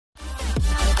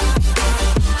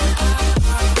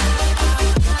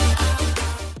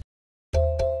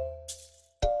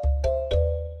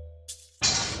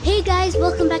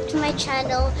welcome back to my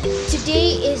channel.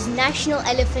 Today is National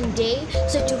Elephant Day,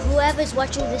 so to whoever is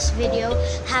watching this video,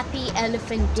 happy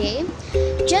Elephant Day.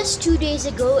 Just 2 days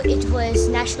ago it was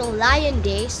National Lion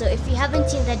Day, so if you haven't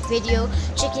seen that video,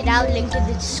 check it out, link in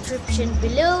the description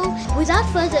below.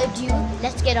 Without further ado,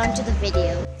 let's get on to the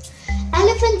video.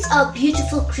 Elephants are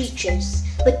beautiful creatures,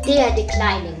 but they are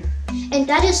declining. And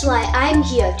that is why I'm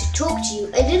here to talk to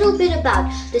you a little bit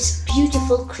about this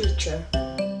beautiful creature.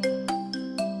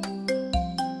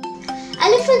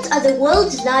 Elephants are the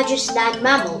world's largest land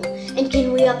mammal and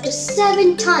can weigh up to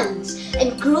 7 tons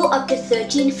and grow up to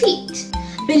 13 feet.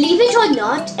 Believe it or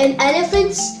not, an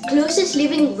elephant's closest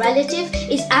living relative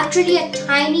is actually a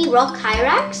tiny rock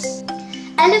hyrax.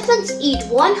 Elephants eat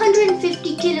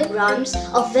 150 kilograms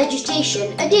of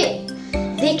vegetation a day.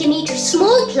 They can eat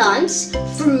small plants,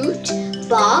 fruit,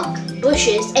 bark,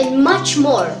 bushes, and much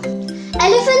more.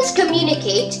 Elephants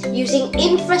communicate using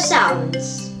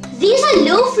infrasounds. These are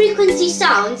low-frequency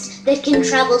sounds that can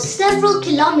travel several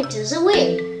kilometers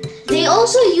away. They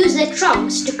also use their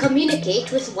trunks to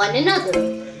communicate with one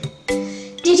another.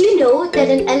 Did you know that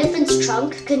an elephant's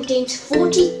trunk contains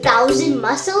 40,000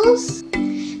 muscles?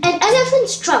 An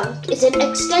elephant's trunk is an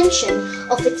extension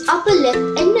of its upper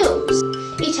lip and nose.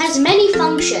 It has many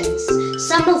functions,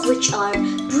 some of which are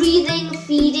breathing,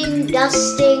 feeding,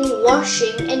 dusting,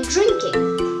 washing, and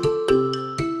drinking.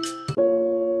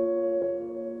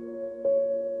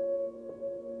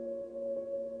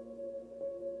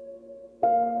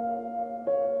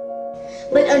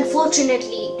 But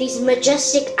unfortunately, these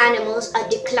majestic animals are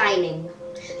declining.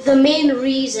 The main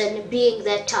reason being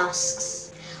their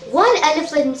tusks. One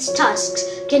elephant's tusks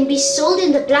can be sold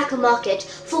in the black market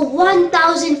for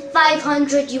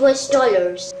 $1,500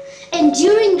 US. And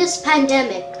during this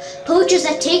pandemic, poachers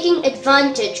are taking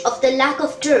advantage of the lack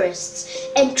of tourists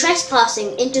and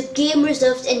trespassing into game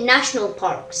reserves and national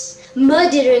parks,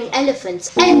 murdering elephants,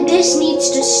 and this needs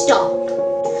to stop.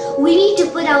 We need to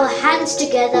put our hands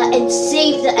together and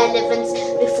save the elephants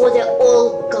before they're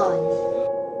all